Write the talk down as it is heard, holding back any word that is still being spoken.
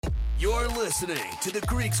You're listening to the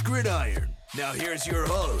Greeks Gridiron. Now here's your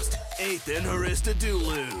host, Ethan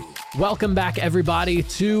Haristadoulou. Welcome back, everybody,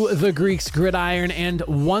 to the Greeks Gridiron, and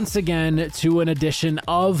once again to an edition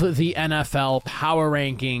of the NFL Power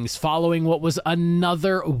Rankings, following what was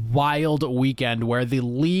another wild weekend where the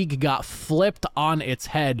league got flipped on its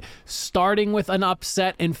head, starting with an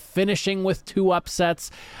upset and finishing with two upsets.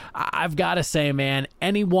 I've got to say, man,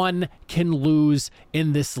 anyone can lose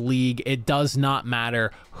in this league. It does not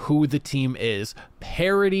matter who the team is.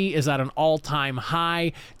 Parity is at an all-time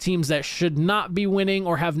high. Teams that should not be winning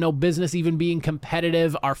or have no business even being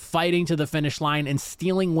competitive are fighting to the finish line and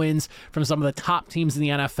stealing wins from some of the top teams in the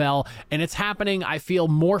NFL. And it's happening, I feel,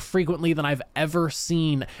 more frequently than I've ever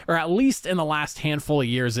seen, or at least in the last handful of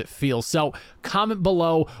years it feels. So comment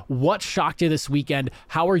below what shocked you this weekend.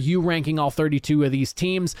 How are you ranking all 32 of these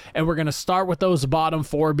teams? And we're going to start with those bottom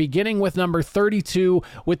four, beginning with number 32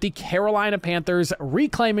 with the Carolina Panthers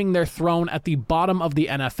reclaiming their throne at the bottom of the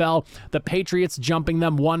NFL. The Patriots jumping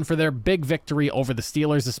them one for their big victory over the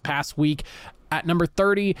Steelers this past week. At number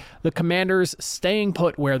 30, the Commanders staying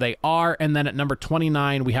put where they are. And then at number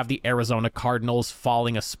 29, we have the Arizona Cardinals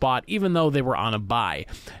falling a spot, even though they were on a bye.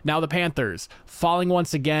 Now the Panthers falling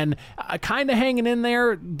once again, kind of hanging in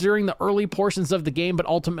there during the early portions of the game, but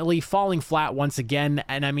ultimately falling flat once again.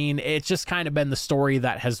 And I mean, it's just kind of been the story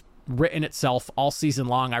that has written itself all season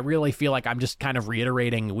long. I really feel like I'm just kind of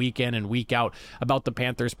reiterating week in and week out about the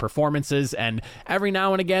Panthers' performances, and every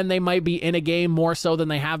now and again they might be in a game more so than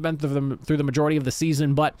they have been through the majority of the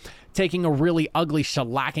season, but taking a really ugly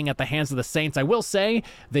shellacking at the hands of the Saints. I will say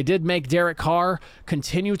they did make Derek Carr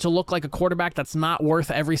continue to look like a quarterback that's not worth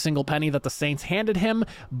every single penny that the Saints handed him,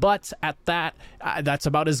 but at that, that's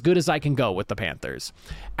about as good as I can go with the Panthers.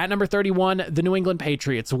 At number 31, the New England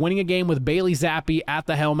Patriots winning a game with Bailey Zappi at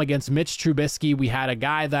the helm against Mitch Trubisky. We had a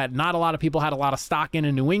guy that not a lot of people had a lot of stock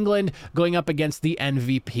in New England going up against the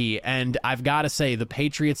MVP, and I've got to say the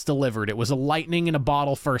Patriots delivered. It was a lightning in a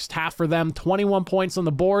bottle first half for them, 21 points on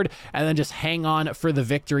the board, and then just hang on for the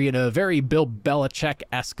victory in a very Bill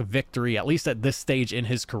Belichick-esque victory, at least at this stage in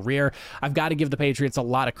his career. I've got to give the Patriots a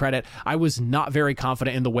lot of credit. I was not very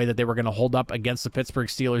confident in the way that they were going to hold up against the Pittsburgh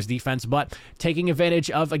Steelers defense, but taking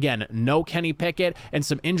advantage of, again, no Kenny Pickett and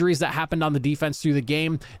some injuries that happened on the defense through the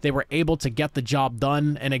game, they were able to get the job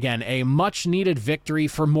done. And again, a much-needed victory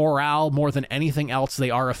for morale more than anything else.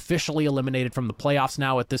 They are officially eliminated from the playoffs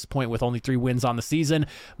now at this point with only 3 wins on the season.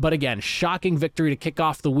 But again, shocking victory to kick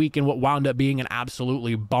off the week in what wound up being an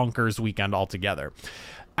absolutely bonkers weekend altogether.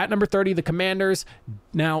 At number 30, the Commanders.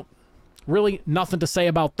 Now, really nothing to say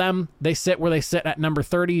about them. They sit where they sit at number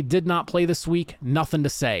 30. Did not play this week. Nothing to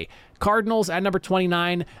say. Cardinals at number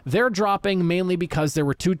 29. They're dropping mainly because there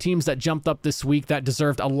were 2 teams that jumped up this week that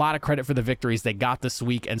deserved a lot of credit for the victories they got this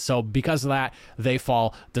week. And so because of that, they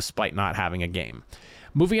fall despite not having a game.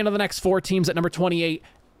 Moving into the next 4 teams at number 28.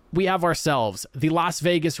 We have ourselves the Las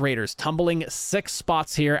Vegas Raiders tumbling 6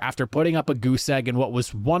 spots here after putting up a goose egg in what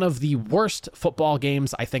was one of the worst football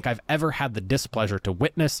games I think I've ever had the displeasure to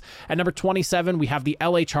witness. At number 27, we have the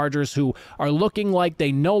LA Chargers, who are looking like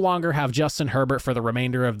they no longer have Justin Herbert for the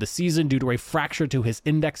remainder of the season due to a fracture to his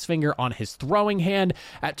index finger on his throwing hand.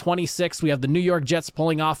 At 26, we have the New York Jets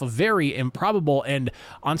pulling off a very improbable and,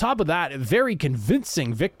 on top of that, very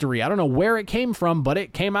convincing victory. I don't know where it came from, but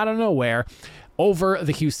it came out of nowhere over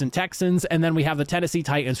the Houston Texans. And then we have the Tennessee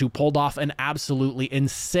Titans, who pulled off an absolutely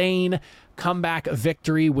insane comeback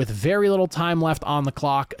victory with very little time left on the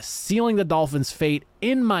clock, sealing the Dolphins' fate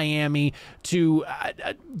in Miami to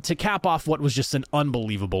cap off what was just an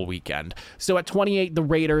unbelievable weekend. So at 28, the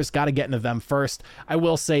Raiders, got to get into them first. I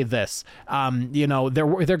will say this,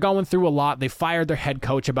 they're going through a lot. They fired their head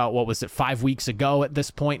coach about, 5 weeks ago at this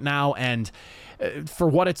point now, and for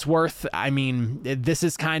what it's worth, I mean, this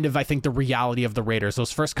is kind of, I think, the reality of the Raiders.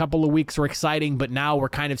 Those first couple of weeks were exciting, but now we're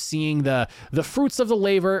kind of seeing the fruits of the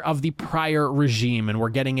labor of the prior regime, and we're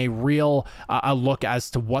getting a real a look as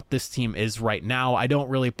to what this team is right now. I don't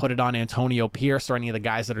really put it on Antonio Pierce or any of the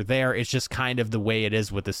guys that are there. It's just kind of the way it is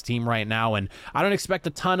with this team right now, and I don't expect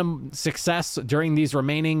a ton of success during these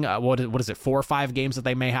remaining, 4 or 5 games that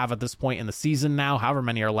they may have at this point in the season now, however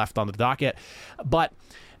many are left on the docket, but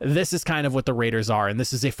this is kind of what the Raiders are, and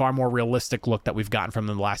this is a far more realistic look that we've gotten from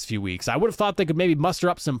them the last few weeks. I would have thought they could maybe muster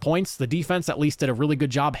up some points. The defense at least did a really good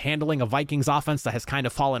job handling a Vikings offense that has kind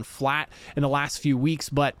of fallen flat in the last few weeks,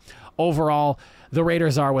 but overall, the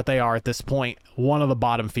Raiders are what they are at this point, one of the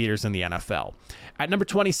bottom feeders in the NFL. At number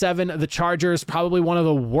 27, the Chargers, probably one of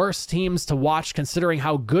the worst teams to watch considering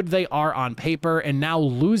how good they are on paper, and now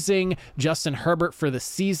losing Justin Herbert for the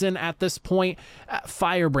season at this point.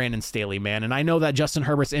 Fire Brandon Staley, man. And I know that Justin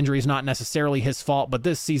Herbert's injury is not necessarily his fault, but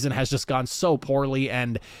this season has just gone so poorly,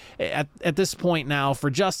 and at this point now,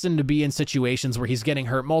 for Justin to be in situations where he's getting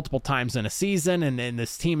hurt multiple times in a season, and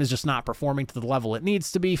this team is just not performing to the level it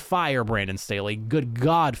needs to be, fire Brandon Staley. Good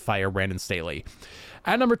God, fire Brandon Staley.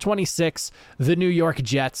 At number 26, the New York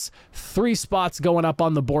Jets, 3 spots going up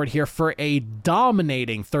on the board here for a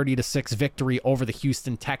dominating 30-6 victory over the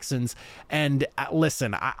Houston Texans. And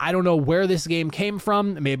listen, I don't know where this game came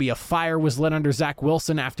from. Maybe a fire was lit under Zach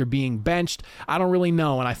Wilson after being benched. I don't really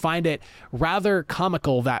know. And I find it rather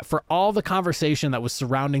comical that for all the conversation that was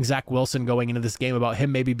surrounding Zach Wilson going into this game about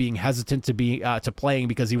him maybe being hesitant to playing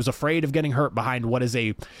because he was afraid of getting hurt behind what is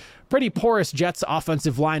a pretty porous Jets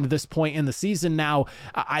offensive line to this point in the season now,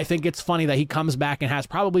 I think it's funny that he comes back and has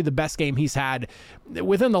probably the best game he's had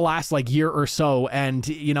within the last year or so. And,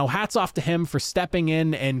 hats off to him for stepping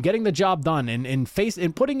in and getting the job done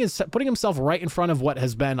and putting himself right in front of what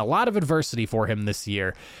has been a lot of adversity for him this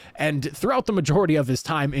year and throughout the majority of his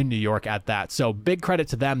time in New York at that. So big credit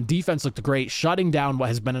to them. Defense looked great, shutting down what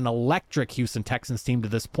has been an electric Houston Texans team to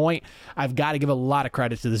this point. I've got to give a lot of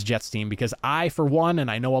credit to this Jets team because I, for one, and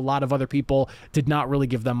I know a lot of other people, did not really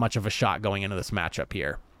give them much of a shot going into this matchup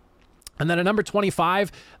here. And then at number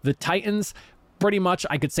 25, the Titans. Pretty much,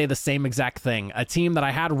 I could say the same exact thing. A team that I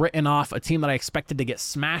had written off, a team that I expected to get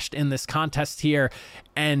smashed in this contest here,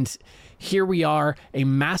 and here we are, a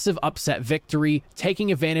massive upset victory,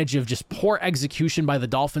 taking advantage of just poor execution by the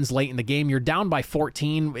Dolphins late in the game. You're down by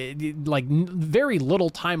 14, very little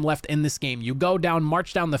time left in this game. You go down,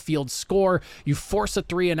 march down the field, score, you force a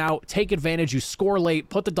 3 and out, take advantage, you score late,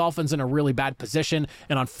 put the Dolphins in a really bad position,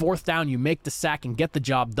 and on 4th down, you make the sack and get the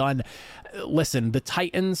job done. Listen, the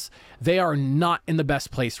Titans, they are not in the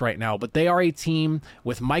best place right now, but they are a team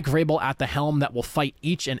with Mike Vrabel at the helm that will fight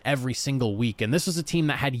each and every single week. And this was a team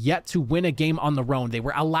that had yet to win a game on the road. They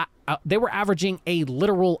were averaging a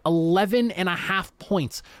literal 11.5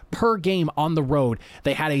 points per game on the road.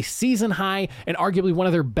 They had a season high and arguably one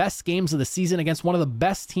of their best games of the season against one of the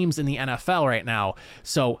best teams in the NFL right now.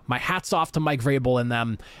 So my hat's off to Mike Vrabel and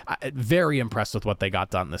them. Very impressed with what they got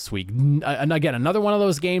done this week. And again, another one of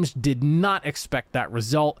those games, did not expect that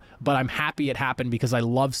result, but I'm happy it happened because I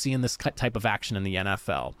love seeing this type of action in the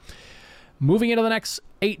NFL. Moving into the next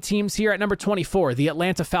 8 teams here at number 24, the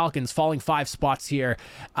Atlanta Falcons falling 5 spots here.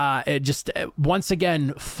 Once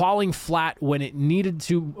again, falling flat when it needed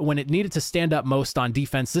to stand up most on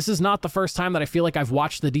defense. This is not the first time that I feel like I've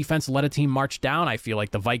watched the defense let a team march down. I feel like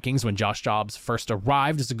the Vikings, when Josh Jacobs first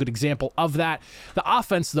arrived, is a good example of that. The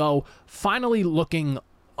offense, though, finally looking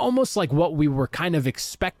almost like what we were kind of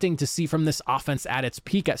expecting to see from this offense at its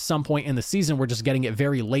peak at some point in the season. We're just getting it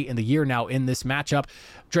very late in the year now in this matchup.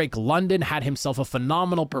 Drake London had himself a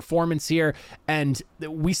phenomenal performance here, and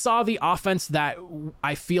we saw the offense that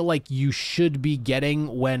I feel like you should be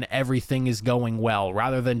getting when everything is going well,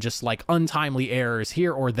 rather than just untimely errors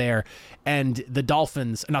here or there. And the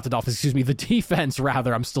defense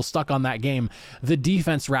rather, I'm still stuck on that game. The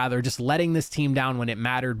defense rather, just letting this team down when it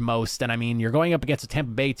mattered most. And I mean, you're going up against a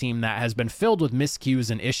Tampa Bay team that has been filled with miscues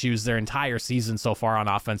and issues their entire season so far on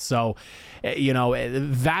offense. So,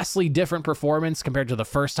 vastly different performance compared to the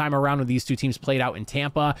first time around when these two teams played out in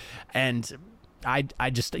Tampa. And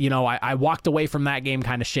I walked away from that game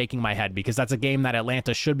kind of shaking my head because that's a game that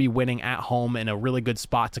Atlanta should be winning at home in a really good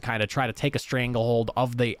spot to kind of try to take a stranglehold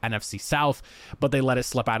of the NFC South, but they let it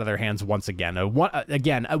slip out of their hands once again. One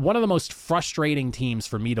of the most frustrating teams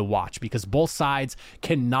for me to watch because both sides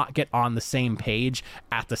cannot get on the same page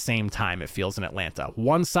at the same time, it feels, in Atlanta.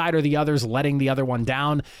 One side or the other's letting the other one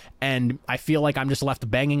down, and I feel like I'm just left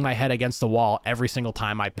banging my head against the wall every single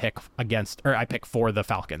time I pick for the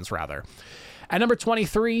Falcons, rather. At number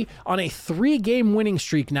 23, on a 3-game winning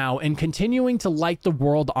streak now and continuing to light the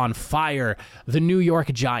world on fire, the New York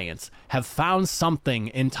Giants have found something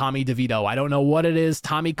in Tommy DeVito. I don't know what it is,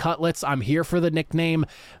 Tommy Cutlets, I'm here for the nickname,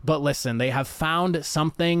 but listen, they have found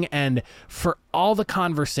something, and for all the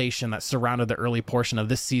conversation that surrounded the early portion of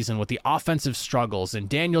this season with the offensive struggles and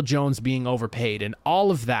Daniel Jones being overpaid and all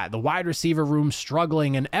of that, the wide receiver room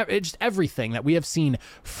struggling and just everything that we have seen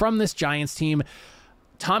from this Giants team,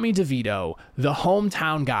 Tommy DeVito, the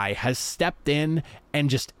hometown guy, has stepped in and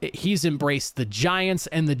just he's embraced the Giants,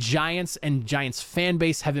 and the Giants and Giants fan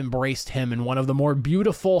base have embraced him in one of the more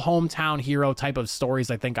beautiful hometown hero type of stories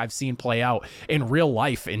I think I've seen play out in real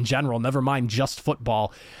life in general, never mind just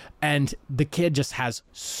football. And the kid just has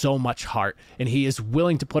so much heart, and he is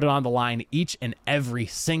willing to put it on the line each and every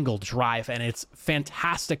single drive, and it's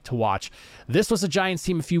fantastic to watch. This was a Giants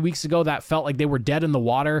team a few weeks ago that felt like they were dead in the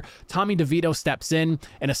water. Tommy DeVito steps in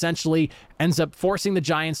and essentially ends up forcing the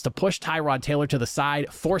Giants to push Tyrod Taylor to the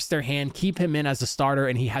side, force their hand, keep him in as a starter,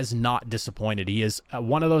 and he has not disappointed. He is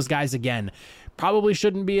one of those guys, again, probably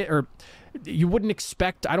shouldn't be, or you wouldn't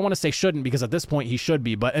expect, I don't want to say shouldn't because at this point he should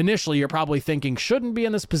be, but initially you're probably thinking shouldn't be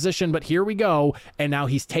in this position, but here we go. And now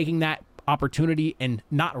he's taking that opportunity and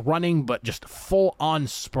not running, but just full on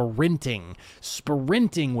sprinting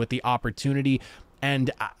with the opportunity.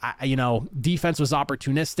 And, defense was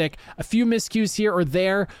opportunistic. A few miscues here or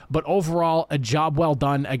there, but overall a job well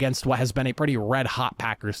done against what has been a pretty red hot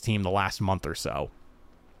Packers team the last month or so.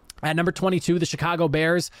 At number 22, the Chicago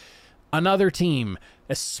Bears. Another team,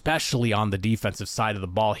 especially on the defensive side of the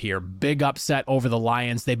ball here, big upset over the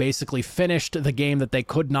Lions. They basically finished the game that they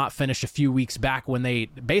could not finish a few weeks back when they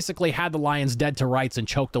basically had the Lions dead to rights and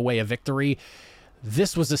choked away a victory.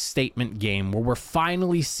 This was a statement game where we're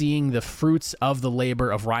finally seeing the fruits of the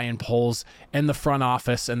labor of Ryan Poles and the front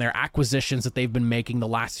office and their acquisitions that they've been making the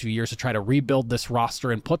last few years to try to rebuild this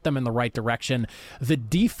roster and put them in the right direction. The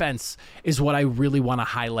defense is what I really want to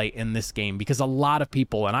highlight in this game because a lot of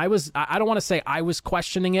people, and I don't want to say I was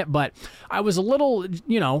questioning it, but I was a little,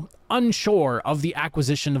 unsure of the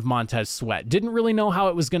acquisition of Montez Sweat. Didn't really know how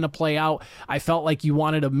it was going to play out. I felt like you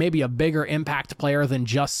wanted maybe a bigger impact player than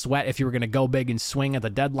just Sweat if you were going to go big and swing at the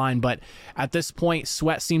deadline. But at this point,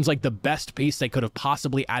 Sweat seems like the best piece they could have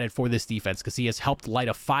possibly added for this defense because he has helped light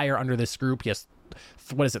a fire under this group. He has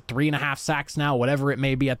 3.5 sacks now, whatever it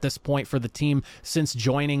may be at this point for the team since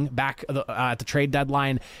joining back at the trade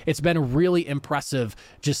deadline. It's been really impressive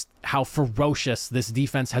just how ferocious this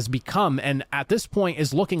defense has become, and at this point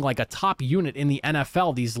is looking like a top unit in the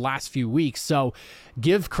NFL these last few weeks. So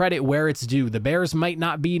give credit where it's due. The Bears might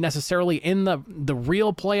not be necessarily in the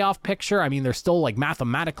real playoff picture. I mean, they're still like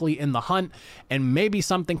mathematically in the hunt, and maybe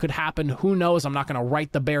something could happen. Who knows? I'm not going to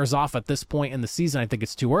write the Bears off at this point in the season. I think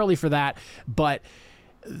it's too early for that, but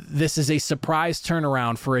this is a surprise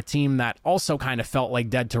turnaround for a team that also kind of felt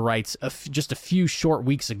like dead to rights just a few short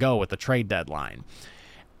weeks ago at the trade deadline.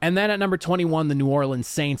 And then at number 21, the New Orleans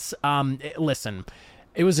Saints. Listen,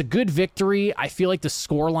 it was a good victory. I feel like the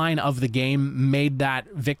scoreline of the game made that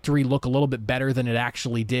victory look a little bit better than it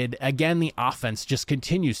actually did. Again, the offense just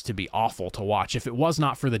continues to be awful to watch. If it was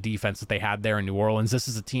not for the defense that they had there in New Orleans, this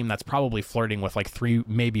is a team that's probably flirting with like 3,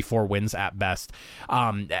 maybe 4 wins at best.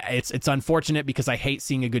 It's unfortunate because I hate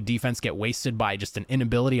seeing a good defense get wasted by just an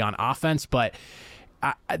inability on offense, but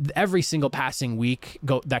every single passing week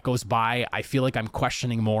that goes by, I feel like I'm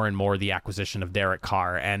questioning more and more the acquisition of Derek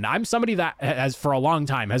Carr. And I'm somebody that has for a long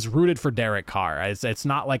time has rooted for Derek Carr. It's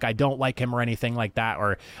not like I don't like him or anything like that,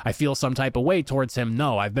 or I feel some type of way towards him.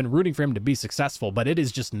 No, I've been rooting for him to be successful, but it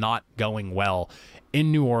is just not going well in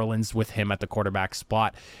New Orleans with him at the quarterback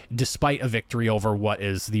spot, despite a victory over what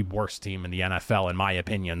is the worst team in the NFL, in my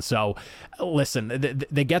opinion. So listen,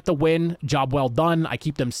 they get the win, job well done. I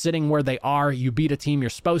keep them sitting where they are. You beat a team you're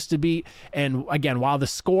supposed to beat. And again, while the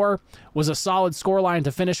score was a solid scoreline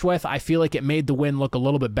to finish with, I feel like it made the win look a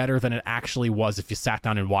little bit better than it actually was if you sat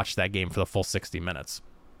down and watched that game for the full 60 minutes.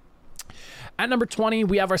 At number 20,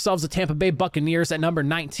 we have ourselves the Tampa Bay Buccaneers. At number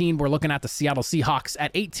 19, we're looking at the Seattle Seahawks.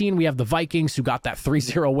 At 18, we have the Vikings, who got that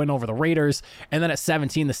 3-0 win over the Raiders. And then at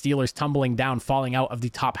 17, the Steelers tumbling down, falling out of the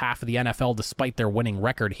top half of the NFL despite their winning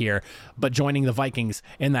record here, but joining the Vikings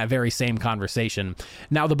in that very same conversation.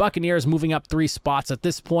 Now, the Buccaneers moving up 3 spots at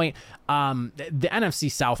this point. The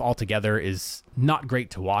NFC South altogether is not great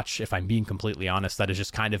to watch, if I'm being completely honest. That is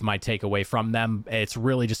just kind of my takeaway from them. It's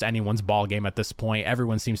really just anyone's ball game at this point.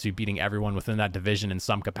 Everyone seems to be beating everyone within that division in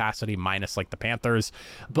some capacity, minus like the Panthers.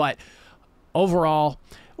 But overall,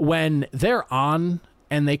 when they're on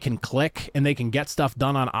and they can click and they can get stuff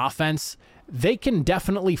done on offense, they can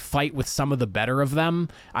definitely fight with some of the better of them.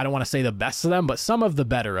 I don't want to say the best of them, but some of the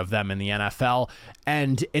better of them in the NFL.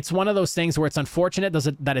 And it's one of those things where it's unfortunate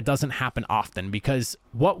that it doesn't happen often, because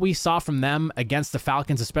what we saw from them against the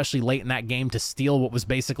Falcons, especially late in that game to steal what was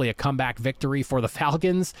basically a comeback victory for the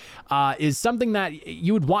Falcons, is something that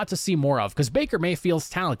you would want to see more of, because Baker Mayfield's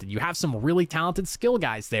talented. You have some really talented skill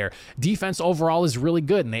guys there. Defense overall is really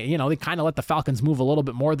good, and they kind of let the Falcons move a little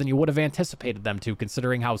bit more than you would have anticipated them to,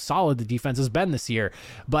 considering how solid the defense has been this year.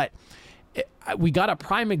 But we got a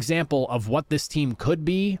prime example of what this team could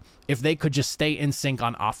be if they could just stay in sync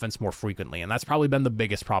on offense more frequently. And that's probably been the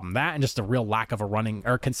biggest problem. That and just a real lack of a running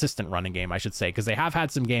or consistent running game, I should say, because they have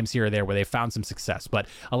had some games here or there where they found some success, but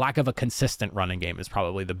a lack of a consistent running game is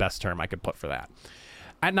probably the best term I could put for that.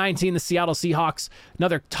 At 19, the Seattle Seahawks,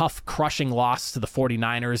 another tough, crushing loss to the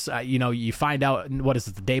 49ers. You find out, what is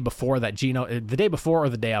it, the day before or the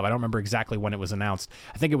day of, I don't remember exactly when it was announced.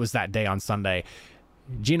 I think it was that day on Sunday.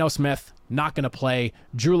 Geno Smith not going to play.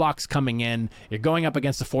 Drew Lock's coming in. You're going up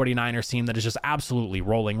against the 49ers team that is just absolutely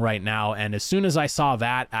rolling right now. And as soon as I saw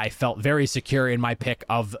that, I felt very secure in my pick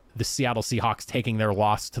of the Seattle Seahawks taking their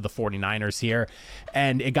loss to the 49ers here.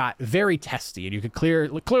 And it got very testy. And you could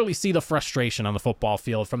clearly see the frustration on the football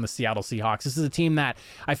field from the Seattle Seahawks. This is a team that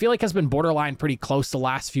I feel like has been borderline pretty close the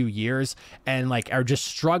last few years and are just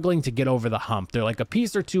struggling to get over the hump. They're like a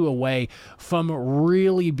piece or two away from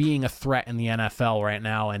really being a threat in the NFL right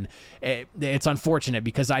now. And it's unfortunate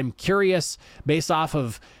because I'm curious, based off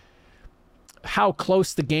of how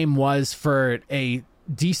close the game was for a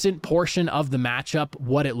decent portion of the matchup,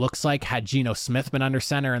 what it looks like had Geno Smith been under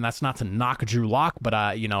center. And that's not to knock Drew Lock, but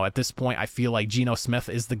at this point, I feel like Geno Smith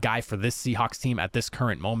is the guy for this Seahawks team at this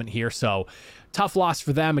current moment here. So tough loss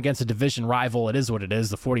for them against a division rival. It is what it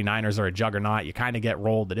is. The 49ers are a juggernaut. You kind of get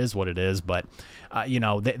rolled. It is what it is. But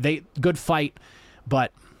they good fight,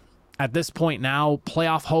 but at this point now,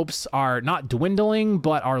 playoff hopes are not dwindling,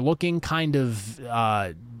 but are looking kind of,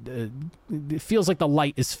 it feels like the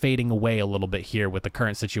light is fading away a little bit here with the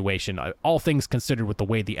current situation, all things considered with the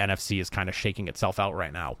way the NFC is kind of shaking itself out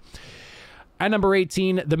right now. At number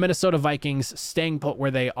 18, the Minnesota Vikings staying put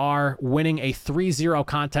where they are, winning a 3-0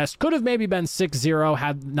 contest. Could have maybe been 6-0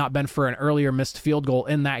 had not been for an earlier missed field goal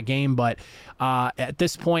in that game, but at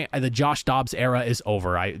this point, the Josh Dobbs era is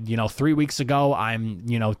over. 3 weeks ago, I'm,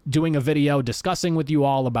 doing a video discussing with you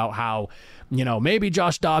all about how, maybe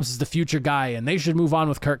Josh Dobbs is the future guy and they should move on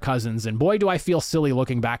with Kirk Cousins. And boy, do I feel silly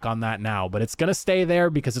looking back on that now, but it's going to stay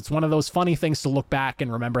there because it's one of those funny things to look back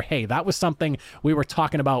and remember, hey, that was something we were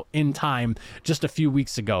talking about in time just a few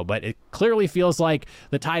weeks ago. But it clearly feels like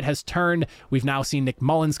the tide has turned. We've now seen Nick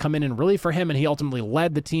Mullins come in and relieve for him, and he ultimately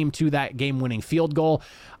led the team to that game-winning field goal.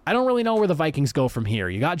 I don't really know where the Vikings go from here.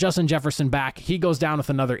 You got Justin Jefferson back. He goes down with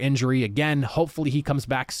another injury. Again, hopefully he comes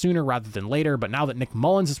back sooner rather than later. But now that Nick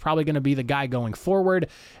Mullins is probably going to be the guy going forward,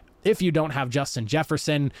 if you don't have Justin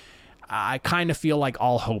Jefferson, I kind of feel like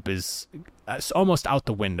all hope is almost out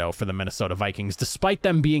the window for the Minnesota Vikings, despite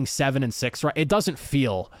them being 7-6. Right? It doesn't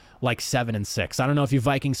feel like 7-6. I don't know if you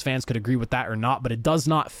Vikings fans could agree with that or not, but it does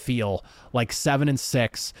not feel like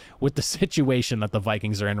 7-6 with the situation that the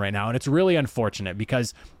Vikings are in right now. And it's really unfortunate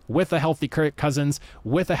because with a healthy Kirk Cousins,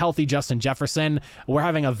 with a healthy Justin Jefferson, we're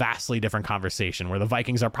having a vastly different conversation where the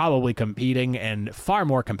Vikings are probably competing and far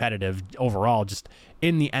more competitive overall just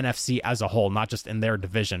in the NFC as a whole, not just in their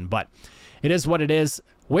division. But it is what it is.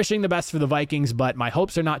 Wishing the best for the Vikings, but my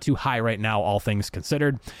hopes are not too high right now, all things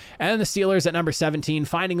considered. And the Steelers at number 17,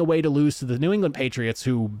 finding a way to lose to the New England Patriots,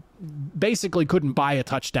 who basically couldn't buy a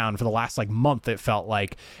touchdown for the last month, it felt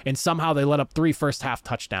like. And somehow they let up 3 first-half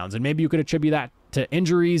touchdowns. And maybe you could attribute that to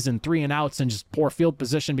injuries and 3 and outs and just poor field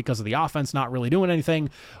position because of the offense not really doing anything.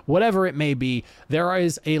 Whatever it may be, there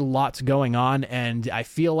is a lot going on, and I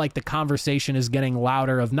feel like the conversation is getting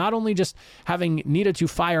louder of not only just having needed to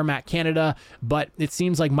fire Matt Canada, but it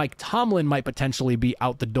seems like Mike Tomlin might potentially be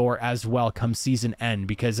out the door as well come season end,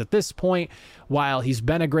 because at this point, while he's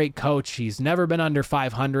been a great coach, he's never been under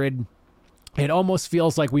 500. It almost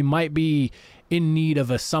feels like we might be in need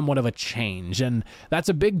of somewhat of a change. And that's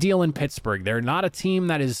a big deal in Pittsburgh. They're not a team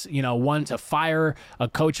that is, one to fire a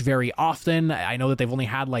coach very often. I know that they've only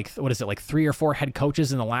had 3 or 4 head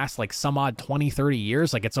coaches in the last some odd 20, 30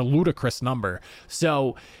 years. It's a ludicrous number.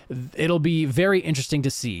 So it'll be very interesting to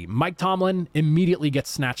see. Mike Tomlin immediately gets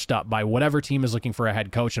snatched up by whatever team is looking for a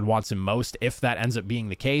head coach and wants him most, if that ends up being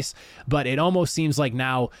the case. But it almost seems like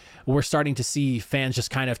now we're starting to see fans just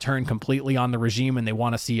kind of turn completely on the regime and they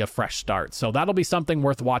want to see a fresh start. So that'll be something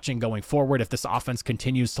worth watching going forward if this offense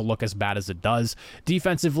continues to look as bad as it does.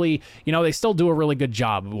 Defensively, they still do a really good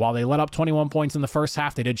job. While they let up 21 points in the first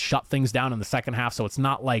half, they did shut things down in the second half, so it's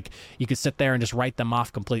not like you could sit there and just write them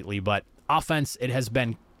off completely. But offense, it has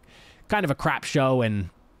been kind of a crap show,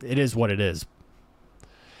 and it is what it is.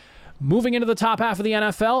 Moving into the top half of the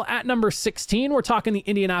NFL, at number 16, we're talking the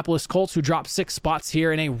Indianapolis Colts, who dropped 6 spots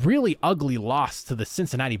here in a really ugly loss to the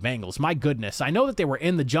Cincinnati Bengals. My goodness, I know that they were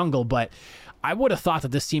in the jungle, but I would have thought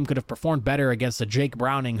that this team could have performed better against a Jake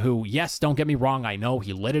Browning who, yes, don't get me wrong, I know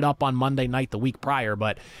he lit it up on Monday night the week prior,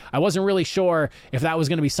 but I wasn't really sure if that was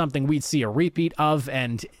going to be something we'd see a repeat of.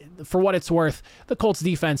 And for what it's worth, the Colts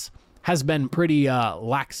defense has been pretty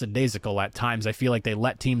lackadaisical at times. I feel like they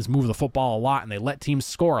let teams move the football a lot and they let teams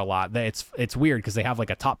score a lot. It's weird because they have like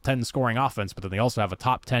a top 10 scoring offense, but then they also have a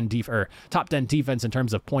top 10 defense in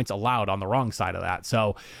terms of points allowed on the wrong side of that.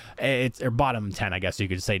 So it's or bottom 10, I guess you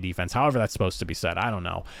could say, defense. However that's supposed to be said, I don't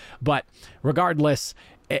know. But regardless,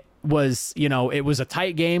 it was a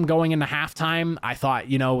tight game going into halftime. I thought,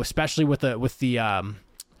 especially with the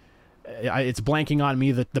it's blanking on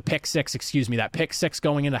me, the pick six, that pick six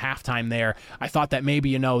going into halftime there. I thought that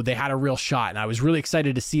maybe, they had a real shot, and I was really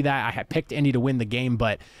excited to see that. I had picked Indy to win the game,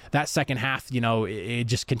 but that second half, it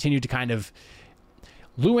just continued to kind of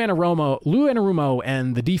Lou Anarumo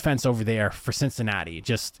and the defense over there for Cincinnati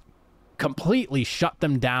just completely shut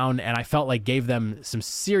them down, and I felt like gave them some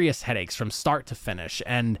serious headaches from start to finish.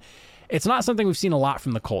 And it's not something we've seen a lot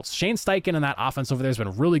from the Colts. Shane Steichen and that offense over there has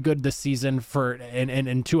been really good this season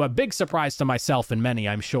and to a big surprise to myself and many,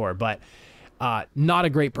 I'm sure, but not a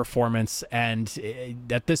great performance. And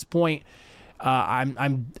at this point,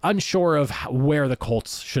 I'm unsure of where the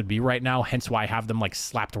Colts should be right now, hence why I have them like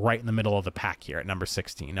slapped right in the middle of the pack here at number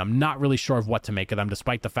 16. I'm not really sure of what to make of them,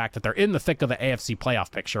 despite the fact that they're in the thick of the AFC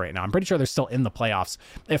playoff picture right now. I'm pretty sure they're still in the playoffs,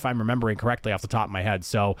 if I'm remembering correctly off the top of my head.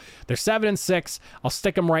 So they're 7-6. I'll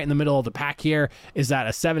stick them right in the middle of the pack here. Is that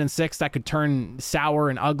a 7-6 that could turn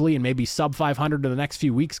sour and ugly and maybe sub 500 in the next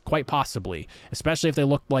few weeks? Quite possibly, especially if they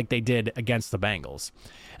look like they did against the Bengals.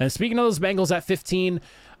 And speaking of those Bengals at 15,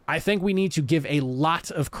 I think we need to give a lot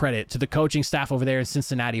of credit to the coaching staff over there in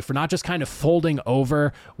Cincinnati for not just kind of folding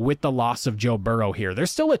over with the loss of Joe Burrow here.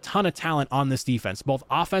 There's still a ton of talent on this defense, both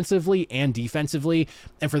offensively and defensively,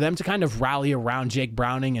 and for them to kind of rally around Jake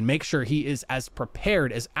Browning and make sure he is as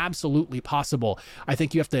prepared as absolutely possible, I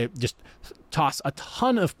think you have to just toss a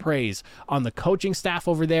ton of praise on the coaching staff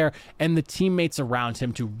over there and the teammates around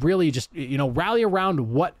him to really just, rally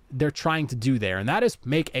around what they're trying to do there. And that is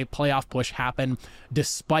make a playoff push happen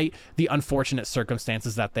despite the unfortunate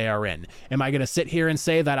circumstances that they are in. Am I going to sit here and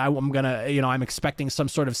say that I'm expecting some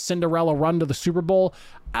sort of Cinderella run to the Super Bowl?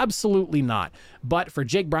 Absolutely not. But for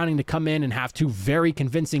Jake Browning to come in and have two very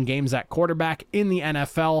convincing games at quarterback in the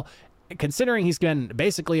NFL, considering he's been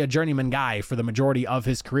basically a journeyman guy for the majority of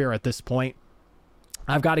his career at this point,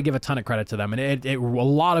 I've got to give a ton of credit to them. And a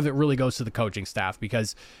lot of it really goes to the coaching staff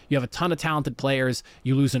because you have a ton of talented players.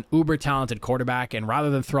 You lose an uber talented quarterback, and rather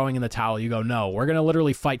than throwing in the towel, you go, no, we're going to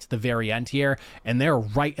literally fight to the very end here. And they're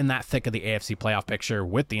right in that thick of the AFC playoff picture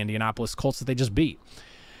with the Indianapolis Colts that they just beat.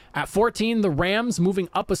 At 14, the Rams moving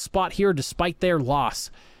up a spot here despite their loss.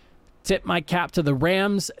 Tip my cap to the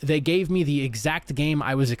Rams. They gave me the exact game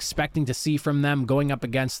I was expecting to see from them going up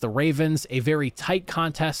against the Ravens, a very tight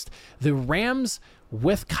contest. The Rams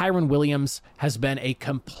with Kyren Williams has been a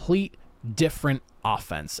complete different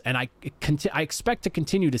offense, and I expect to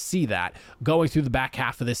continue to see that going through the back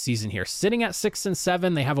half of this season here. Sitting at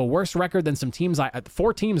 6-7, they have a worse record than some teams. The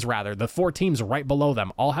four teams right below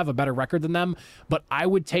them all have a better record than them, but I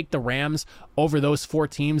would take the Rams over those four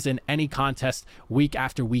teams in any contest week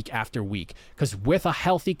after week after week, because with a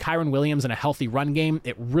healthy Kyren Williams and a healthy run game,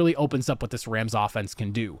 it really opens up what this Rams offense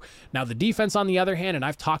can do. Now the defense, on the other hand, and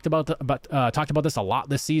I've talked about this a lot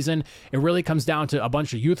this season, it really comes down to a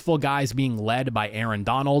bunch of youthful guys being led by Aaron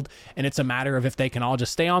Donald, and it's a matter of if they can all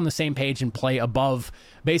just stay on the same page and play above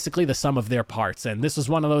basically the sum of their parts. And this was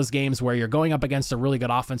one of those games where you're going up against a really good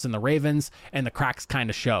offense in the Ravens, and the cracks kind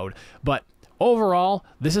of showed. But overall,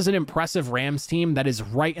 this is an impressive Rams team that is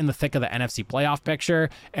right in the thick of the NFC playoff picture,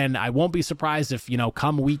 and I won't be surprised if,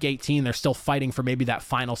 come week 18, they're still fighting for maybe that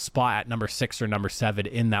final spot at number 6 or number 7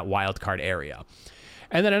 in that wild card area.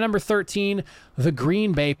 And then at number 13, the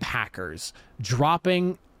Green Bay Packers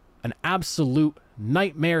dropping an absolute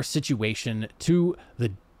nightmare situation to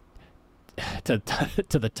the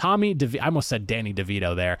Tommy DeVito. I almost said Danny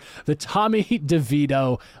DeVito there. The Tommy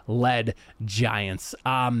DeVito led Giants.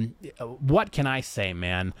 What can I say,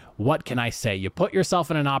 man? What can I say? You put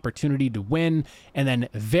yourself in an opportunity to win, and then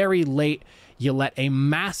very late, you let a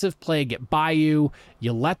massive play get by you.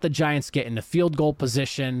 You let the Giants get into field goal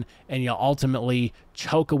position, and you ultimately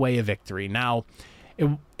choke away a victory. Now,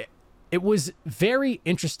 it was very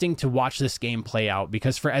interesting to watch this game play out,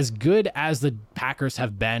 because for as good as the Packers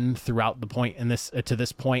have been throughout the point in this to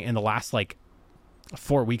this point in the last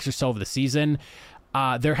 4 weeks or so of the season,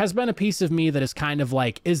 there has been a piece of me that is kind of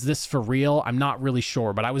like, is this for real? I'm not really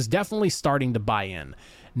sure, but I was definitely starting to buy in.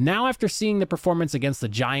 Now, after seeing the performance against the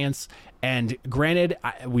Giants, and granted,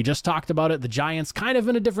 we just talked about it, the Giants kind of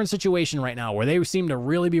in a different situation right now, where they seem to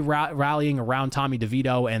really be rallying around Tommy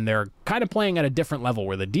DeVito, and they're kind of playing at a different level,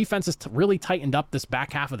 where the defense is really tightened up this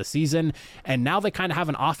back half of the season, and now they kind of have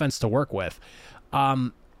an offense to work with.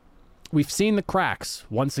 we've seen the cracks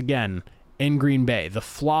once again in Green Bay. The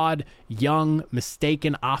flawed, young,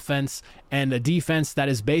 mistaken offense and a defense that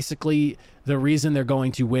is basically the reason they're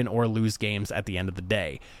going to win or lose games at the end of the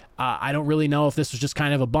day. I don't really know if this was just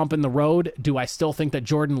kind of a bump in the road. Do I still think that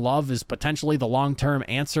Jordan Love is potentially the long-term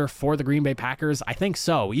answer for the Green Bay Packers? I think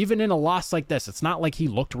so. Even in a loss like this, it's not like he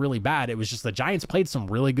looked really bad. It was just the Giants played some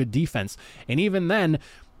really good defense. And even then,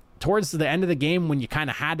 towards the end of the game, when you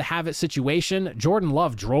kind of had to have it situation, Jordan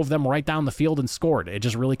Love drove them right down the field and scored. It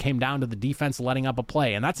just really came down to the defense letting up a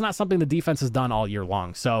play. And that's not something the defense has done all year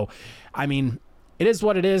long. So, I mean, it is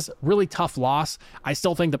what it is. Really tough loss. I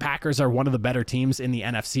still think the Packers are one of the better teams in the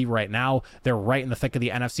NFC right now. They're right in the thick of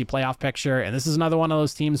the NFC playoff picture. And this is another one of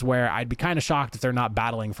those teams where I'd be kind of shocked if they're not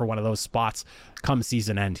battling for one of those spots come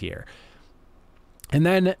season end here. And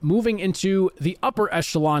then moving into the upper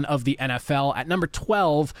echelon of the NFL at number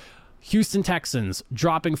 12, Houston Texans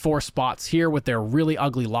dropping 4 spots here with their really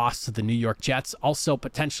ugly loss to the New York Jets. Also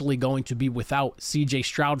potentially going to be without CJ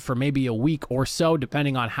Stroud for maybe a week or so,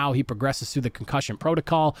 depending on how he progresses through the concussion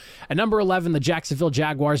protocol. At number 11, the Jacksonville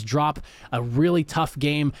Jaguars drop a really tough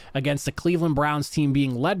game against the Cleveland Browns team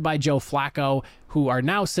being led by Joe Flacco, who are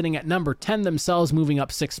now sitting at number 10 themselves, moving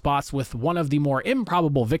up 6 spots with one of the more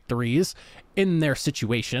improbable victories in their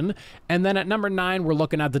situation. And then at number 9, we're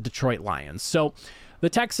looking at the Detroit Lions. So the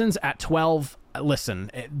Texans at 12,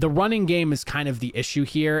 listen, the running game is kind of the issue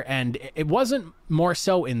here, and it wasn't more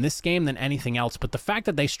so in this game than anything else, but the fact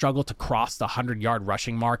that they struggle to cross the 100-yard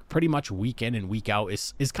rushing mark pretty much week in and week out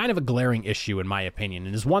is kind of a glaring issue in my opinion,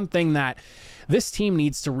 and is one thing that this team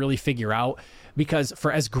needs to really figure out, because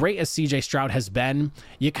for as great as CJ Stroud has been,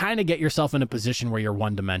 you kind of get yourself in a position where you're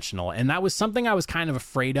one-dimensional. And that was something I was kind of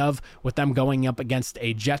afraid of with them going up against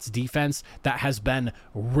a Jets defense that has been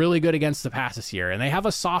really good against the pass this year. And they have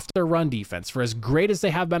a softer run defense. For as great as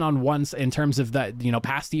they have been on ones in terms of the,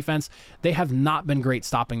 pass defense, they have not been great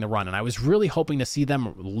stopping the run. And I was really hoping to see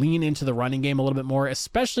them lean into the running game a little bit more,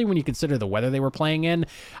 especially when you consider the weather they were playing in.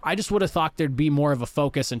 I just would have thought there'd be more of a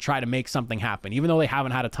focus and try to make something happen, even though they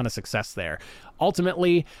haven't had a ton of success there.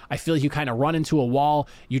 Ultimately, I feel you kind of run into a wall.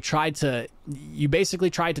 You basically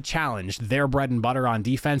tried to challenge their bread and butter on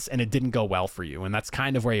defense, and it didn't go well for you. And that's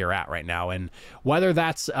kind of where you're at right now. And whether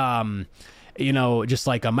that's, just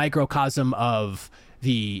like a microcosm of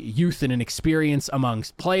the youth and inexperience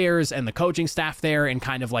amongst players and the coaching staff there, and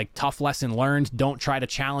kind of like tough lesson learned, don't try to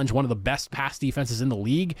challenge one of the best pass defenses in the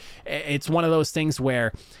league. It's one of those things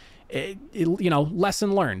where,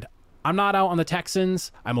 lesson learned. I'm not out on the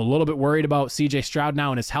Texans. I'm a little bit worried about CJ Stroud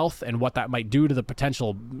now and his health and what that might do to the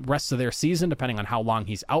potential rest of their season, depending on how long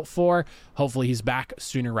he's out for. Hopefully he's back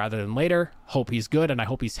sooner rather than later. Hope he's good, and I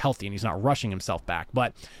hope he's healthy and he's not rushing himself back.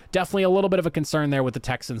 But definitely a little bit of a concern there with the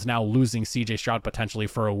Texans now losing CJ Stroud potentially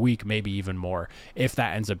for a week, maybe even more, if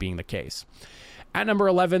that ends up being the case. At number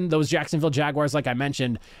 11, those Jacksonville Jaguars, like I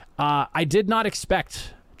mentioned, I did not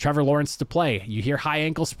expect Trevor Lawrence to play. You hear high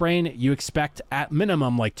ankle sprain, you expect at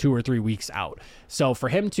minimum like 2 or 3 weeks out. So for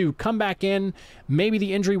him to come back in, maybe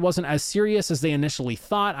the injury wasn't as serious as they initially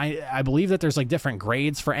thought. I believe that there's like different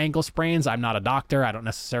grades for ankle sprains. I'm not a doctor. I don't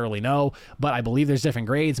necessarily know, but I believe there's different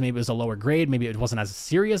grades. Maybe it was a lower grade. Maybe it wasn't as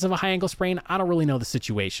serious of a high ankle sprain. I don't really know the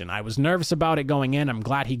situation. I was nervous about it going in. I'm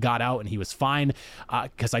glad he got out and he was fine,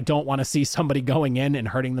 because I don't want to see somebody going in and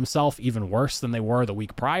hurting themselves even worse than they were the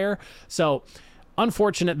week prior. So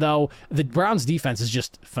unfortunate, though. The Browns defense is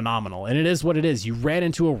just phenomenal, and it is what it is. You ran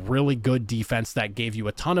into a really good defense that gave you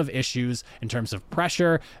a ton of issues in terms of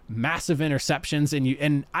pressure, massive interceptions,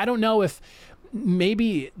 and I don't know if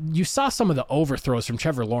maybe you saw some of the overthrows from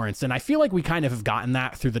Trevor Lawrence, and I feel like we kind of have gotten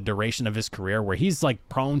that through the duration of his career, where he's like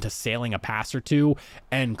prone to sailing a pass or two,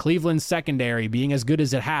 and Cleveland's secondary, being as good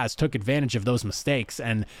as it has, took advantage of those mistakes,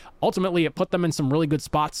 and ultimately it put them in some really good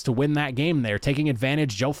spots to win that game there, taking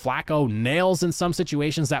advantage. Joe Flacco nails in some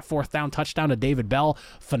situations that 4th down touchdown to David Bell.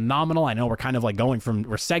 Phenomenal. I know we're kind of like we're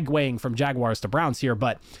segueing from Jaguars to Browns here,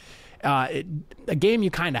 but a game you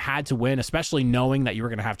kind of had to win, especially knowing that you were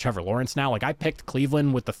going to have Trevor Lawrence now. Like, I picked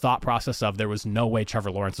Cleveland with the thought process of there was no way Trevor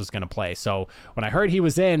Lawrence was going to play. So when I heard he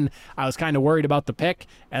was in, I was kind of worried about the pick,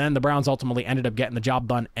 and then the Browns ultimately ended up getting the job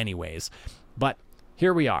done anyways. But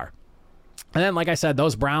here we are. And then, like I said,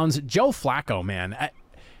 those Browns, Joe Flacco, man,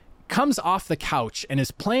 comes off the couch and is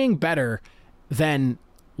playing better than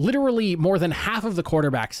literally more than half of the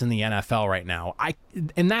quarterbacks in the NFL right now. I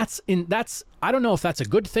don't know if that's a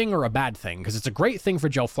good thing or a bad thing, because it's a great thing for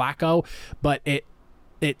Joe Flacco, but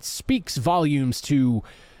it speaks volumes to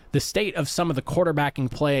the state of some of the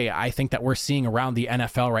quarterbacking play I think that we're seeing around the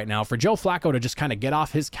NFL right now, for Joe Flacco to just kind of get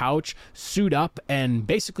off his couch, suit up, and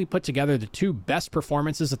basically put together the two best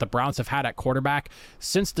performances that the Browns have had at quarterback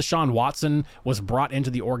since Deshaun Watson was brought into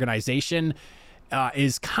the organization,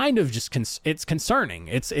 is kind of just it's concerning.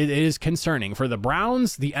 It is concerning for the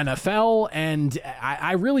Browns, the NFL, and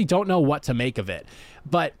I really don't know what to make of it.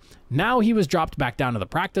 But now he was dropped back down to the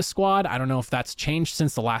practice squad. I don't know if that's changed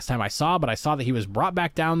since the last time I saw, but I saw that he was brought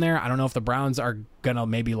back down there. I don't know if the Browns are gonna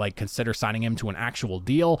maybe like consider signing him to an actual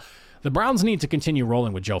deal. The Browns need to continue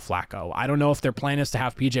rolling with Joe Flacco. I don't know if their plan is to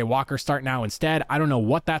have PJ Walker start now instead. I don't know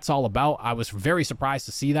what that's all about. I was very surprised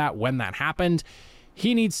to see that when that happened.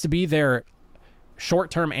 He needs to be their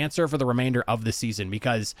short-term answer for the remainder of the season,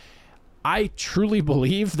 because I truly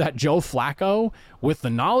believe that Joe Flacco, with the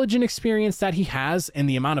knowledge and experience that he has and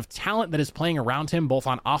the amount of talent that is playing around him, both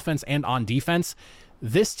on offense and on defense,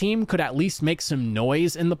 this team could at least make some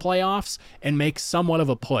noise in the playoffs and make somewhat of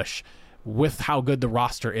a push with how good the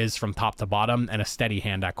roster is from top to bottom and a steady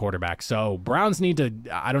hand at quarterback. So Browns need to,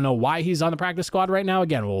 I don't know why he's on the practice squad right now.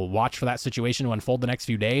 Again, we'll watch for that situation to unfold the next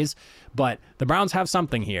few days, but the Browns have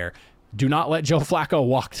something here. Do not let Joe Flacco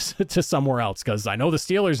walk to somewhere else, because I know the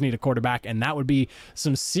Steelers need a quarterback, and that would be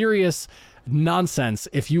some serious nonsense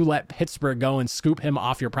if you let Pittsburgh go and scoop him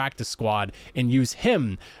off your practice squad and use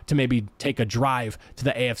him to maybe take a drive to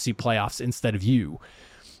the AFC playoffs instead of you.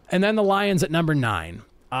 And then the Lions at number 9.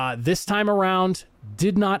 This time around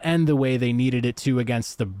did not end the way they needed it to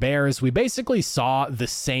against the Bears. We basically saw the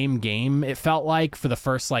same game, it felt like, for the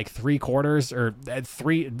first like 3 quarters, or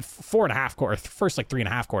 4.5 quarters, first like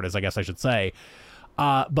 3.5 quarters, I guess I should say.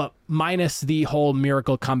 But minus the whole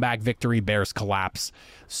miracle comeback victory, Bears collapse.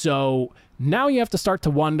 So now you have to start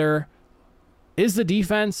to wonder, is the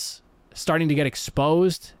defense starting to get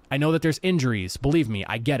exposed? I know that there's injuries. Believe me,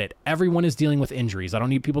 I get it. Everyone is dealing with injuries. I don't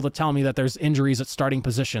need people to tell me that there's injuries at starting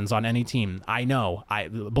positions on any team. I know.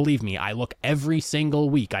 Believe me, I look every single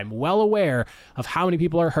week. I'm well aware of how many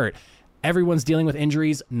people are hurt. Everyone's dealing with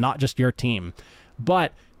injuries, not just your team.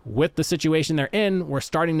 But with the situation they're in, we're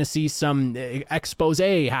starting to see some expose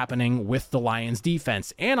happening with the Lions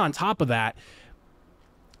defense. And on top of that,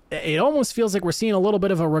 it almost feels like we're seeing a little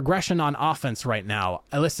bit of a regression on offense right now.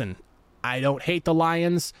 Listen, I don't hate the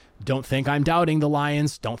Lions. Don't think I'm doubting the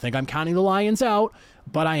Lions. Don't think I'm counting the Lions out.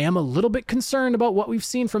 But I am a little bit concerned about what we've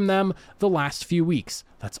seen from them the last few weeks.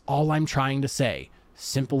 That's all I'm trying to say.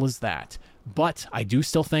 Simple as that. But I do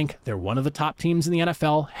still think they're one of the top teams in the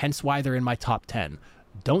NFL, hence why they're in my top 10.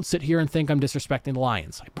 Don't sit here and think I'm disrespecting the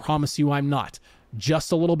Lions. I promise you I'm not.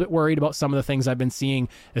 Just a little bit worried about some of the things I've been seeing,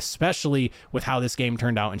 especially with how this game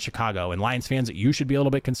turned out in Chicago. And Lions fans, you should be a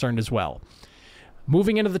little bit concerned as well.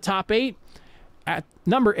 Moving into the top 8, at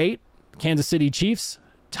number 8, Kansas City Chiefs.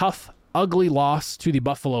 Tough, ugly loss to the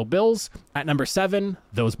Buffalo Bills. At number 7,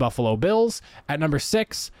 those Buffalo Bills. At number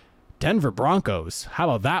 6, Denver Broncos. How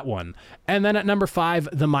about that one? And then at number 5,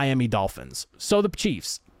 the Miami Dolphins. So the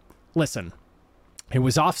Chiefs, listen, it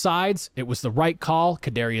was offsides. It was the right call.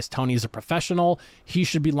 Kadarius Toney is a professional. He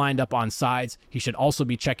should be lined up on sides. He should also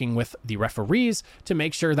be checking with the referees to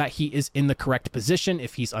make sure that he is in the correct position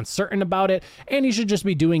if he's uncertain about it. And he should just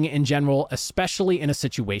be doing it in general, especially in a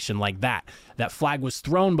situation like that. That flag was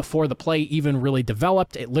thrown before the play even really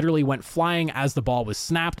developed. It literally went flying as the ball was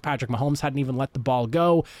snapped. Patrick Mahomes hadn't even let the ball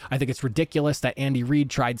go. I think it's ridiculous that Andy Reid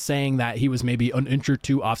tried saying that he was maybe an inch or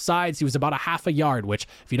two offsides. He was about a half a yard, which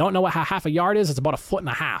if you don't know what half a yard is, it's about a foot and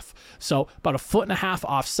a half. So about a foot and a half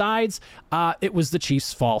offsides. It was the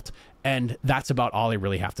Chiefs' fault, and that's about all I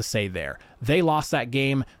really have to say there. They lost that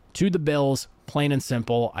game to the Bills, plain and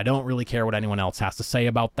simple. I don't really care what anyone else has to say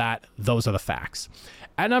about that. Those are the facts.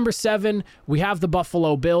 At number 7, we have the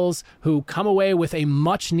Buffalo Bills, who come away with a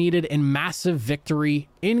much-needed and massive victory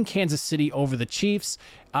in Kansas City over the Chiefs.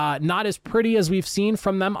 Not as pretty as we've seen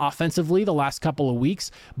from them offensively the last couple of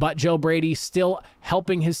weeks, but Joe Brady still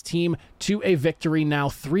helping his team to a victory now.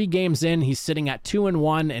 3 games in, he's sitting at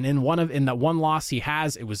 2-1, and in that one loss he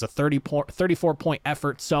has, it was a 34-point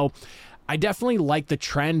effort. So I definitely like the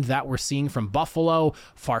trend that we're seeing from Buffalo.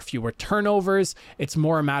 Far fewer turnovers. It's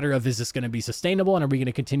more a matter of, is this going to be sustainable, and are we going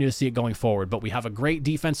to continue to see it going forward? But we have a great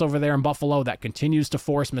defense over there in Buffalo that continues to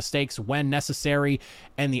force mistakes when necessary.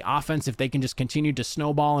 And the offense, if they can just continue to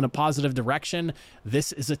snowball in a positive direction,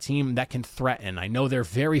 this is a team that can threaten. I know they're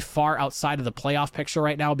very far outside of the playoff picture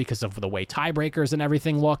right now because of the way tiebreakers and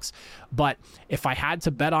everything looks. But if I had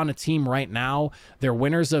to bet on a team right now, they're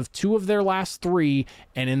winners of 2 of their last 3,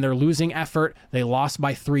 and in their losing effort, they lost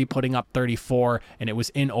by 3, putting up 34, and it was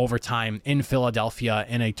in overtime in Philadelphia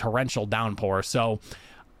in a torrential downpour. So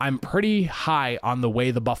I'm pretty high on the way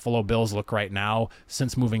the Buffalo Bills look right now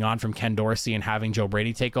since moving on from Ken Dorsey and having Joe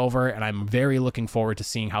Brady take over, and I'm very looking forward to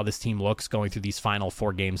seeing how this team looks going through these final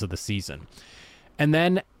 4 games of the season. And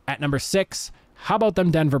then at number 6, how about them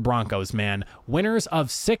Denver Broncos, man? Winners of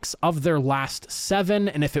 6 of their last 7,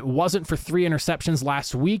 and if it wasn't for 3 interceptions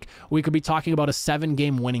last week, we could be talking about a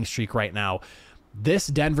 7-game winning streak right now. This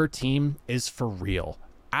Denver team is for real.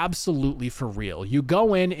 Absolutely for real. You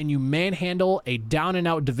go in and you manhandle a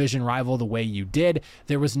down-and-out division rival the way you did.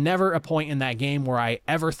 There was never a point in that game where I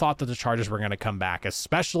ever thought that the Chargers were going to come back,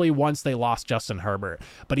 especially once they lost Justin Herbert.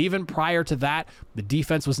 But even prior to that, the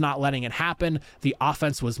defense was not letting it happen. The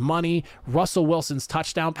offense was money. Russell Wilson's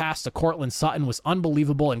touchdown pass to Courtland Sutton was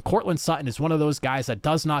unbelievable, and Courtland Sutton is one of those guys that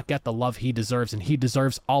does not get the love he deserves, and he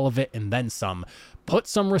deserves all of it and then some. Put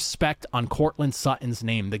some respect on Courtland Sutton's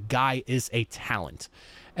name. The guy is a talent.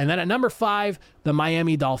 And then at number 5, the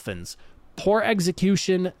Miami Dolphins. Poor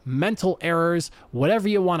execution, mental errors, whatever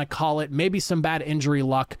you want to call it, maybe some bad injury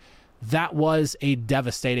luck. That was a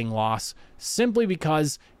devastating loss simply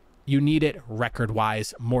because you need it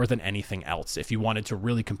record-wise more than anything else if you wanted to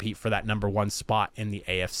really compete for that number 1 spot in the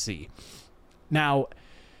AFC. Now,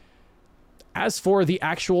 as for the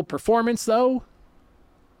actual performance, though,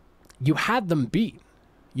 you had them beat.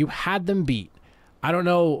 You had them beat. I don't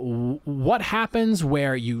know what happens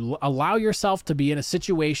where you allow yourself to be in a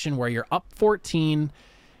situation where you're up 14,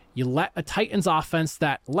 you let a Titans offense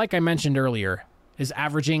that, like I mentioned earlier, is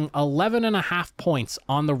averaging 11.5 points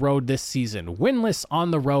on the road this season, winless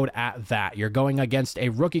on the road at that. You're going against a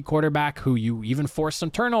rookie quarterback who you even forced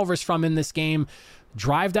some turnovers from in this game,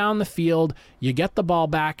 drive down the field, you get the ball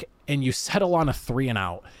back, and you settle on a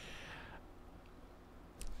 3-and-out.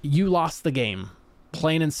 You lost the game.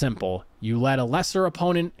 Plain and simple. You let a lesser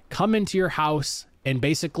opponent come into your house and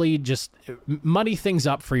basically just muddy things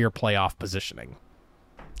up for your playoff positioning.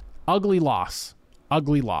 Ugly loss.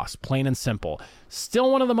 Ugly loss. Plain and simple. Still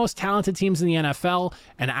one of the most talented teams in the NFL,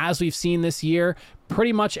 and as we've seen this year,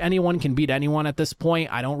 pretty much anyone can beat anyone at this point.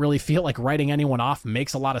 I don't really feel like writing anyone off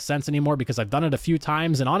makes a lot of sense anymore because I've done it a few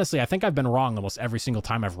times, and honestly, I think I've been wrong almost every single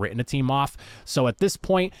time I've written a team off. So at this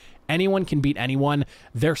point, anyone can beat anyone.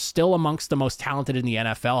 They're still amongst the most talented in the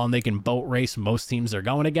NFL, and they can boat race most teams they're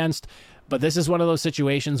going against. But this is one of those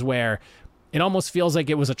situations where it almost feels like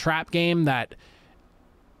it was a trap game that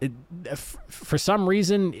for some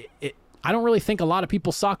reason, I don't really think a lot of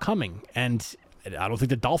people saw coming, and I don't think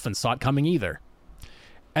the Dolphins saw it coming either.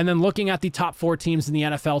 And then looking at the top 4 teams in the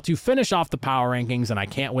NFL to finish off the power rankings, and I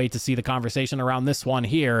can't wait to see the conversation around this one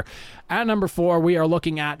here. At number 4, we are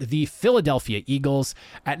looking at the Philadelphia Eagles.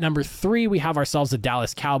 At number 3, we have ourselves the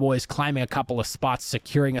Dallas Cowboys climbing a couple of spots,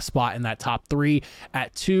 securing a spot in that top 3.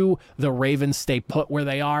 At 2, the Ravens stay put where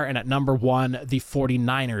they are. And at number 1, the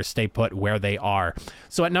 49ers stay put where they are.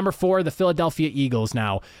 So at number 4, the Philadelphia Eagles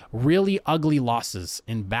now. Really ugly losses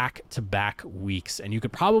in back-to-back weeks. And you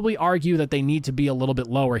could probably argue that they need to be a little bit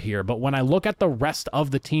lower here, but when I look at the rest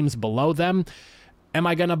of the teams below them, am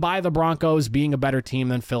I going to buy the Broncos being a better team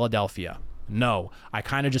than Philadelphia? No. I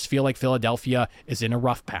kind of just feel like Philadelphia is in a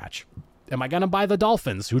rough patch. Am I going to buy the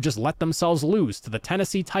Dolphins, who just let themselves lose to the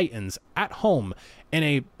Tennessee Titans at home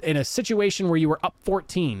in a situation where you were up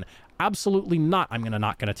 14? Absolutely not. I'm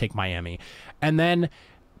not going to take Miami. And then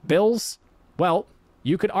Bills, well,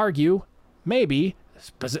 you could argue maybe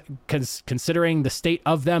considering the state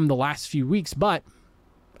of them the last few weeks, but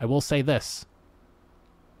I will say this.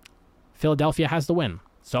 Philadelphia has the win,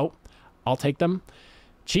 so I'll take them.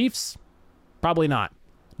 Chiefs, probably not.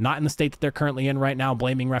 Not in the state that they're currently in right now,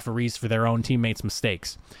 blaming referees for their own teammates'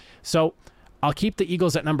 mistakes. So I'll keep the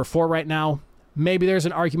Eagles at number 4 right now. Maybe there's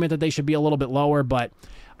an argument that they should be a little bit lower, but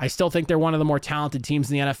I still think they're one of the more talented teams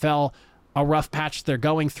in the NFL. A rough patch they're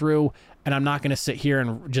going through, and I'm not going to sit here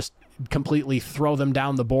and just completely throw them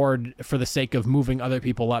down the board for the sake of moving other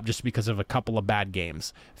people up just because of a couple of bad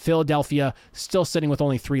games. Philadelphia still sitting with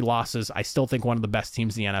only 3 losses. I still think one of the best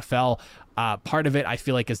teams in the NFL. Part of it, I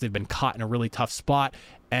feel like, is they've been caught in a really tough spot,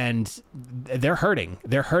 and they're hurting.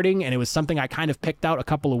 They're hurting, and it was something I kind of picked out a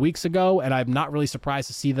couple of weeks ago, and I'm not really surprised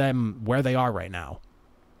to see them where they are right now.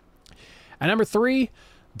 At number 3,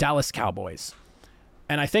 Dallas Cowboys.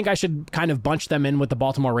 And I think I should kind of bunch them in with the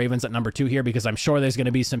Baltimore Ravens at number 2 here, because I'm sure there's going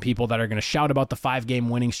to be some people that are going to shout about the 5-game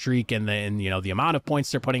winning streak and the amount of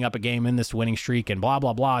points they're putting up a game in this winning streak and blah,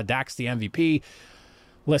 blah, blah. Dak's the MVP.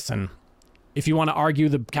 Listen, if you want to argue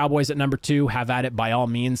the Cowboys at number 2, have at it by all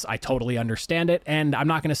means. I totally understand it. And I'm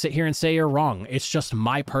not going to sit here and say you're wrong. It's just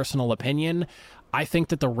my personal opinion. I think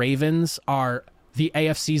that the Ravens are the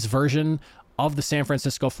AFC's version of the San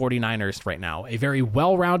Francisco 49ers right now. A very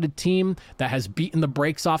well-rounded team that has beaten the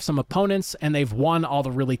brakes off some opponents, and they've won all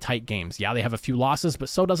the really tight games. Yeah, they have a few losses, but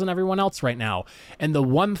so doesn't everyone else right now. And the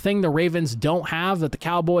one thing the Ravens don't have that the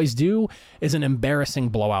Cowboys do is an embarrassing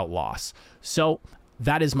blowout loss. So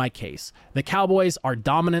that is my case. The Cowboys are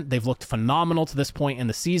dominant. They've looked phenomenal to this point in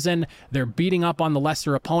the season. They're beating up on the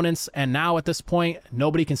lesser opponents, and now at this point,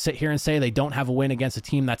 nobody can sit here and say they don't have a win against a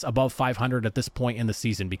team that's above 500 at this point in the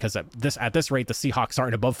season, because at this rate, the Seahawks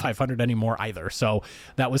aren't above 500 anymore either. So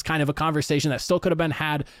that was kind of a conversation that still could have been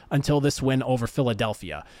had until this win over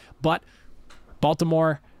Philadelphia. But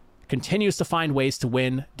Baltimore continues to find ways to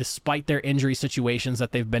win despite their injury situations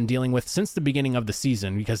that they've been dealing with since the beginning of the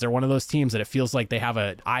season, because they're one of those teams that it feels like they have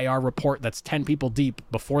an IR report that's 10 people deep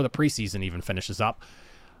before the preseason even finishes up.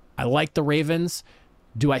 I like the Ravens.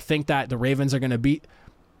 Do I think that the Ravens are going to beat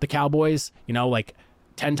the Cowboys, like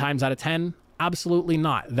 10 times out of 10? Absolutely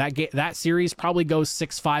not. That series probably goes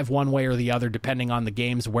 6-5 one way or the other, depending on the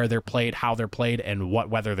games, where they're played, how they're played, and what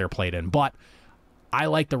weather they're played in. But I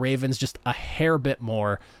like the Ravens just a hair bit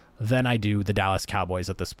more than I do the Dallas Cowboys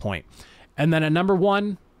at this point. And then at number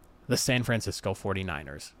 1, the San Francisco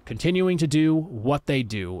 49ers, continuing to do what they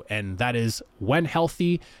do, and that is, when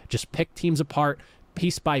healthy, just pick teams apart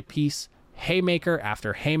piece by piece, haymaker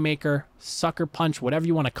after haymaker, sucker punch, whatever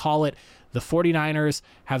you want to call it. The 49ers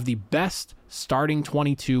have the best starting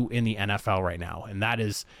 22 in the NFL right now, and that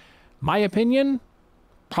is, my opinion,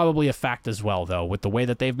 probably a fact as well, though. With the way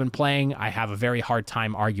that they've been playing, I have a very hard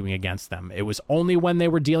time arguing against them. It was only when they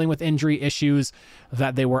were dealing with injury issues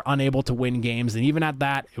that they were unable to win games, and even at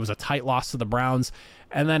that, it was a tight loss to the Browns.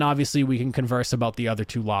 And then obviously we can converse about the other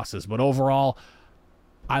 2 losses, but overall,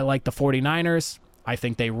 I like the 49ers. I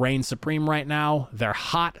think they reign supreme right now. They're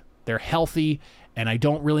hot, they're healthy, and I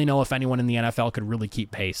don't really know if anyone in the NFL could really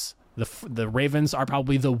keep pace. The Ravens are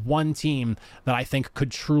probably the one team that I think could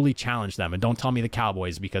truly challenge them. And don't tell me the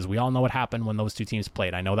Cowboys, because we all know what happened when those 2 teams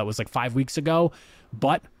played. I know that was like 5 weeks ago,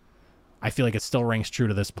 but I feel like it still rings true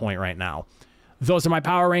to this point right now. Those are my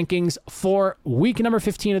power rankings for week number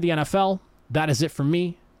 15 of the NFL. That is it from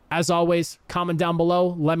me. As always, comment down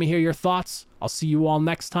below. Let me hear your thoughts. I'll see you all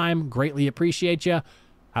next time. Greatly appreciate you.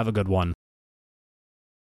 Have a good one.